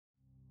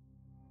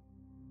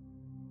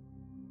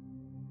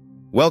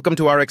Welcome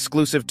to our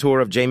exclusive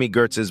tour of Jami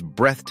Gertz's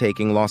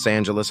breathtaking Los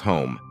Angeles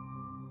home.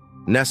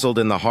 Nestled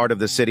in the heart of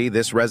the city,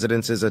 this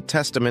residence is a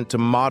testament to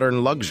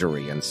modern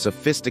luxury and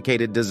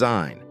sophisticated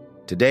design.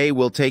 Today,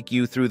 we'll take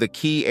you through the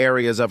key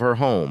areas of her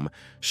home,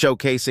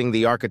 showcasing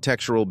the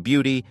architectural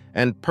beauty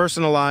and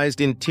personalized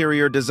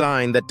interior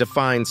design that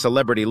define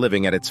celebrity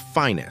living at its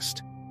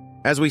finest.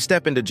 As we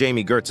step into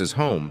Jami Gertz's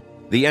home,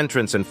 the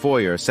entrance and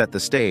foyer set the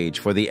stage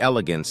for the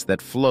elegance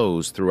that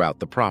flows throughout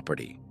the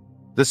property.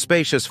 The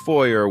spacious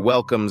foyer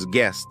welcomes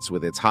guests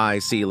with its high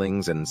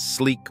ceilings and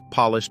sleek,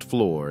 polished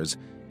floors,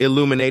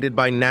 illuminated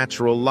by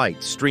natural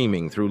light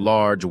streaming through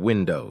large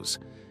windows.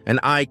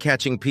 An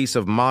eye-catching piece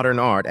of modern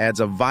art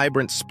adds a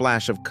vibrant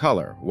splash of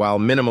color, while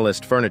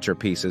minimalist furniture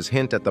pieces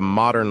hint at the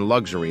modern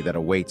luxury that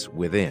awaits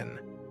within.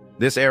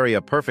 This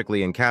area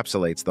perfectly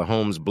encapsulates the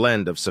home's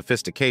blend of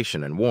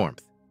sophistication and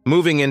warmth.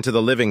 Moving into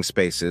the living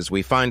spaces,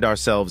 we find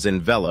ourselves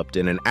enveloped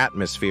in an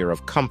atmosphere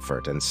of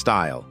comfort and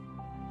style.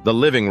 The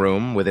living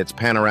room, with its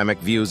panoramic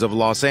views of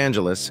Los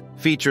Angeles,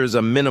 features a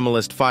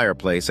minimalist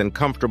fireplace and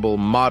comfortable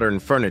modern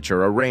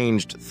furniture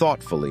arranged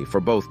thoughtfully for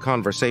both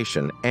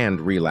conversation and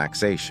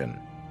relaxation.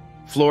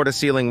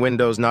 Floor-to-ceiling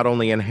windows not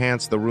only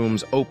enhance the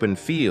room's open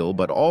feel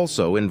but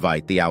also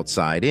invite the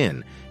outside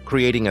in,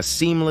 creating a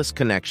seamless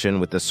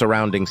connection with the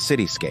surrounding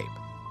cityscape.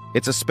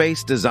 It's a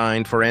space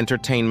designed for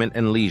entertainment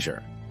and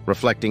leisure,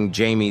 reflecting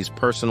Jami's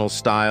personal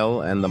style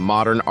and the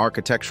modern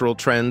architectural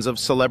trends of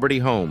celebrity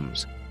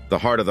homes. The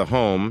heart of the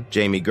home,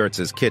 Jami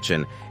Gertz's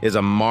kitchen, is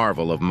a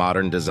marvel of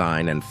modern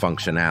design and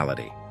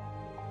functionality.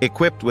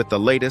 Equipped with the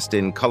latest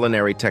in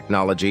culinary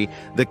technology,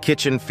 the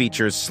kitchen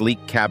features sleek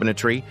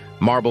cabinetry,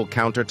 marble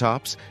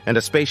countertops, and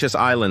a spacious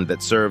island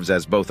that serves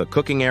as both a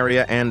cooking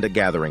area and a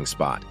gathering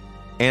spot.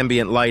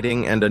 Ambient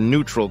lighting and a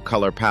neutral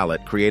color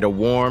palette create a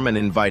warm and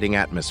inviting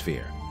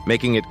atmosphere,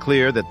 making it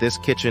clear that this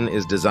kitchen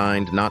is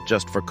designed not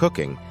just for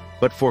cooking,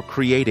 but for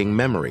creating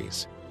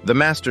memories. The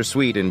master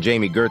suite in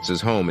Jami Gertz's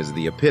home is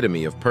the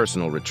epitome of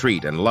personal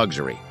retreat and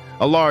luxury.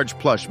 A large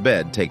plush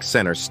bed takes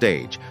center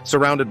stage,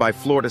 surrounded by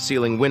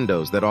floor-to-ceiling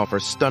windows that offer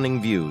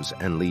stunning views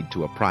and lead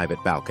to a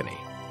private balcony.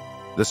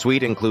 The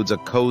suite includes a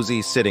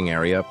cozy sitting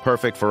area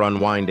perfect for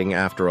unwinding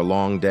after a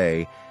long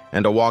day,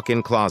 and a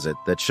walk-in closet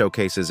that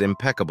showcases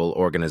impeccable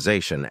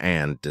organization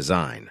and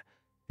design.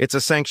 It's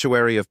a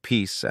sanctuary of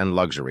peace and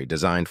luxury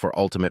designed for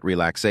ultimate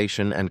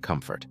relaxation and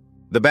comfort.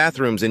 The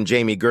bathrooms in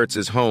Jami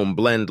Gertz's home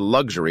blend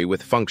luxury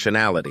with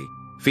functionality,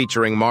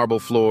 featuring marble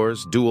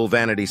floors, dual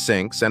vanity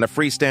sinks, and a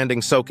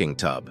freestanding soaking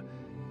tub.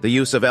 The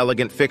use of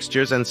elegant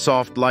fixtures and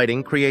soft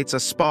lighting creates a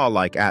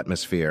spa-like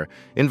atmosphere,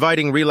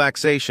 inviting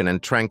relaxation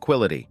and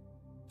tranquility.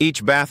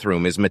 Each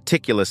bathroom is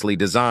meticulously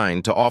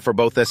designed to offer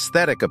both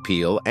aesthetic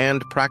appeal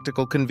and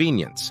practical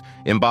convenience,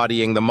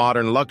 embodying the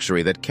modern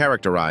luxury that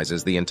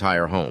characterizes the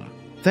entire home.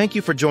 Thank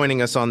you for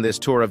joining us on this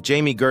tour of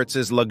Jami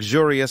Gertz's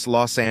luxurious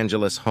Los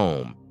Angeles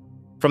home.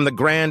 From the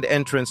grand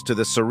entrance to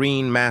the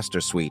serene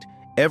master suite,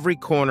 every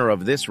corner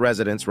of this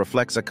residence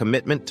reflects a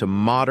commitment to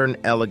modern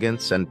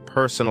elegance and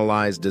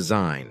personalized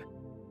design.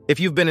 If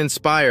you've been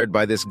inspired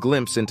by this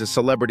glimpse into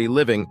celebrity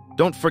living,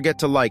 don't forget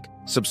to like,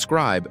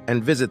 subscribe,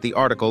 and visit the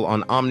article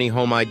on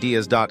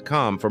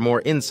OmniHomeIdeas.com for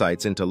more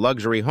insights into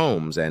luxury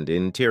homes and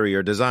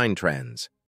interior design trends.